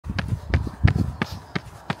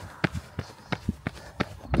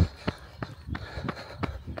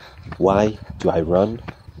Why do I run,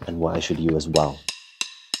 and why should you as well?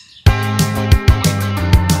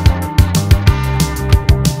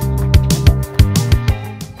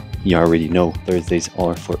 You already know Thursdays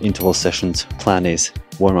are for interval sessions. Plan is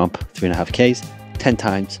warm up 3.5 Ks, 10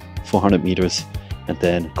 times, 400 meters, and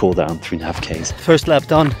then cool down 3.5 Ks. First lap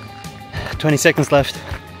done, 20 seconds left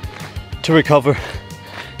to recover,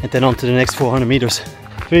 and then on to the next 400 meters.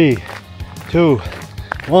 3, 2,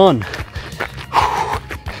 1.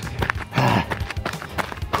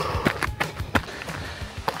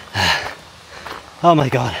 Oh my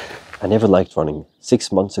God. I never liked running.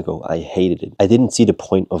 6 months ago, I hated it. I didn't see the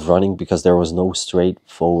point of running because there was no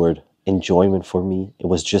straightforward enjoyment for me. It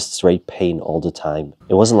was just straight pain all the time.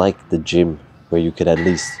 It wasn't like the gym where you could at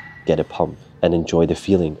least get a pump and enjoy the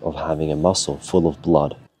feeling of having a muscle full of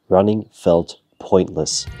blood. Running felt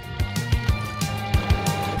pointless.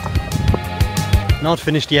 Not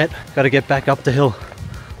finished yet. Gotta get back up the hill.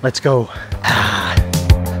 Let's go.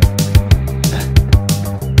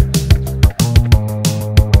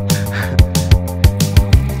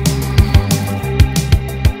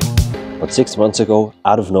 But 6 months ago,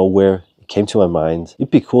 out of nowhere, it came to my mind,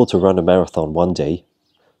 it'd be cool to run a marathon one day.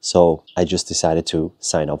 So I just decided to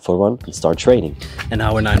sign up for one and start training. An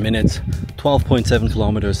hour, 9 minutes, 12.7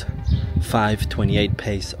 kilometers, 5:28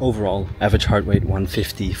 pace overall, average heart rate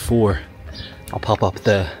 154. I'll pop up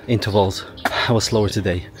the intervals. I was slower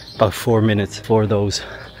today, about 4 minutes for those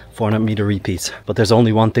 400 meter repeats. But there's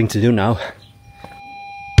only one thing to do now.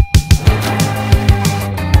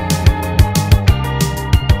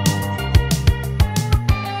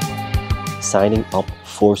 Signing up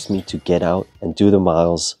forced me to get out and do the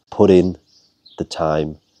miles, put in the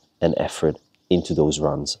time and effort into those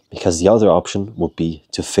runs. Because the other option would be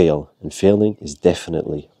to fail, and failing is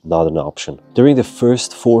definitely not an option. During the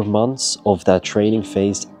first 4 months of that training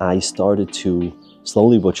phase, I started to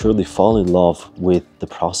slowly but surely fall in love with the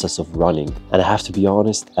process of running. And I have to be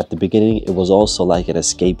honest, at the beginning it was also like an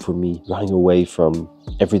escape for me, running away from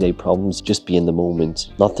everyday problems, just be in the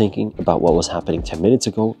moment, not thinking about what was happening 10 minutes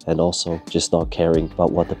ago, and also just not caring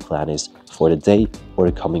about what the plan is for the day or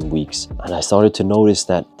the coming weeks. And I started to notice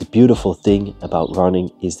that the beautiful thing about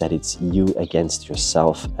running is that it's you against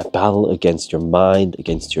yourself, a battle against your mind,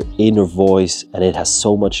 against your inner voice, and it has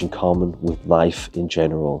so much in common with life in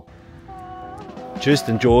general. Just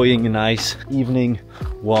enjoying a nice evening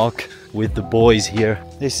walk with the boys here.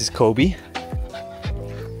 This is Kobe.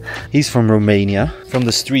 He's from Romania, from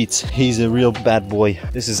the streets. He's a real bad boy.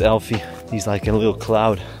 This is Alfie. He's like a little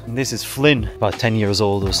cloud. And this is Flynn, about 10 years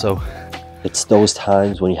old or so. It's those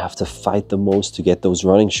times when you have to fight the most to get those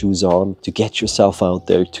running shoes on, to get yourself out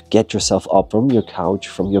there, to get yourself up from your couch,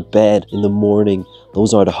 from your bed in the morning.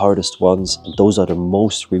 Those are the hardest ones, and those are the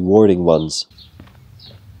most rewarding ones.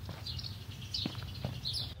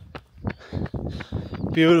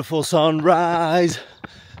 Beautiful sunrise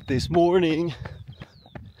this morning.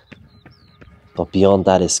 But beyond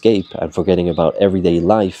that escape and forgetting about everyday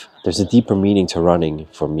life, there's a deeper meaning to running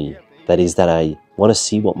for me. That is that I want to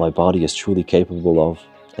see what my body is truly capable of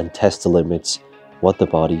and test the limits, what the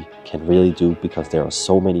body can really do, because there are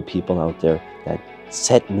so many people out there that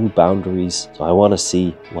set new boundaries. So I want to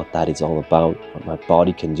see what that is all about, what my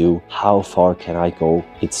body can do, how far can I go.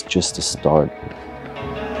 It's just a start.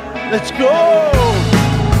 Let's go!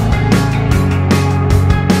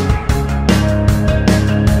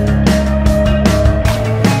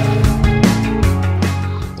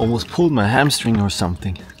 Almost pulled my hamstring or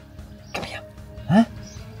something. Come here. Huh?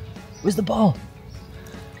 Where's the ball?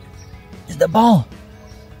 Is the ball?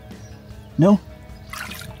 No?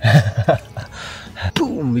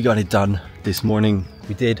 Boom, we got it done this morning.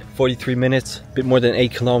 We did 43 minutes, a bit more than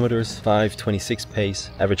 8 kilometers, 5:26 pace,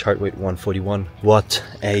 average heart rate 141. What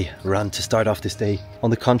a run to start off this day on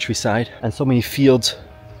the countryside, and so many fields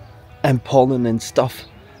and pollen and stuff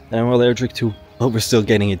that I'm allergic to. But we're still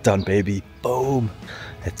getting it done, baby. Boom.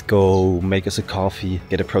 Let's go make us a coffee,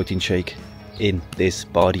 get a protein shake in this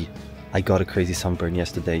body. I got a crazy sunburn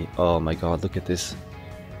yesterday. Oh my God, look at this.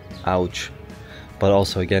 Ouch. But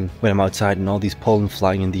also again, when I'm outside and all these pollen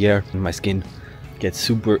flying in the air, and my skin gets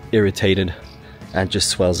super irritated and just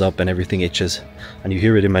swells up and everything itches. And you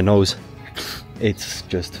hear it in my nose.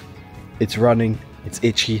 It's running, it's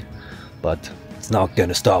itchy, but it's not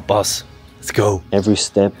gonna stop us. Let's go. Every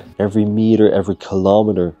step, every meter, every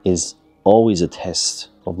kilometer is always a test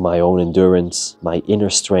of my own endurance, my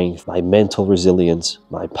inner strength, my mental resilience,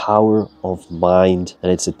 my power of mind,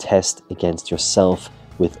 and it's a test against yourself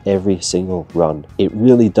with every single run. It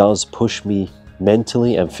really does push me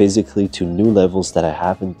mentally and physically to new levels that I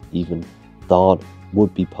haven't even thought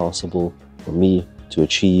would be possible for me to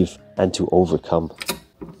achieve and to overcome.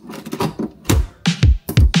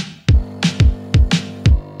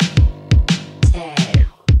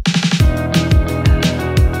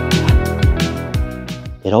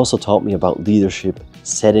 It also taught me about leadership,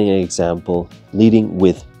 setting an example, leading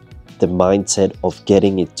with the mindset of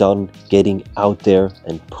getting it done, getting out there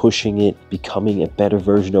and pushing it, becoming a better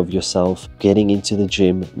version of yourself, getting into the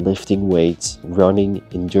gym, lifting weights, running,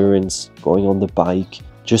 endurance, going on the bike,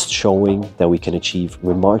 just showing that we can achieve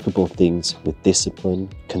remarkable things with discipline,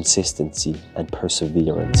 consistency, and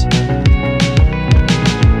perseverance.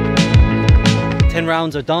 10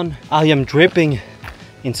 rounds are done. I am dripping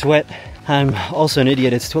in sweat. I'm also an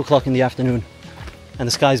idiot. It's 2 o'clock in the afternoon and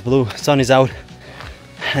the sky's blue, sun is out,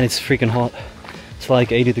 and it's freaking hot. It's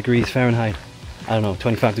like 80 degrees Fahrenheit. I don't know,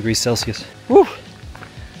 25 degrees Celsius. Woo!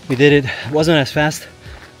 We did it. It wasn't as fast,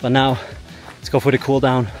 but now let's go for the cool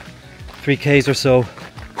down. 3Ks or so.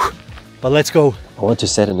 But let's go. I want to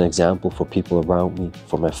set an example for people around me,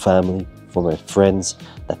 for my family, for my friends,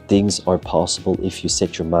 that things are possible if you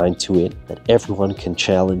set your mind to it, that everyone can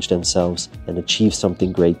challenge themselves and achieve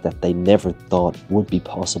something great that they never thought would be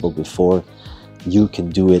possible before. You can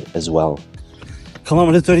do it as well.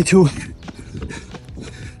 Kilometer 32.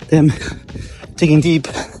 Them digging deep.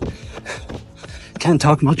 Can't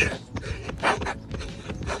talk much.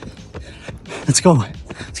 Let's go.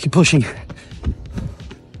 Let's keep pushing.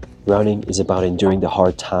 Running is about enduring the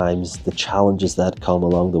hard times, the challenges that come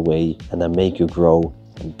along the way, and that make you grow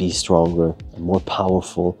and be stronger and more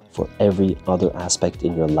powerful for every other aspect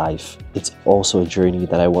in your life. It's also a journey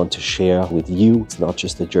that I want to share with you. It's not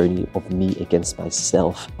just a journey of me against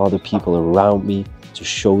myself, other people around me, to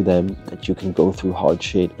show them that you can go through hard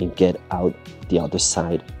shit and get out the other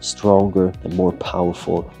side stronger and more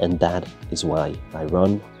powerful. And that is why I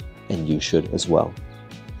run, and you should as well.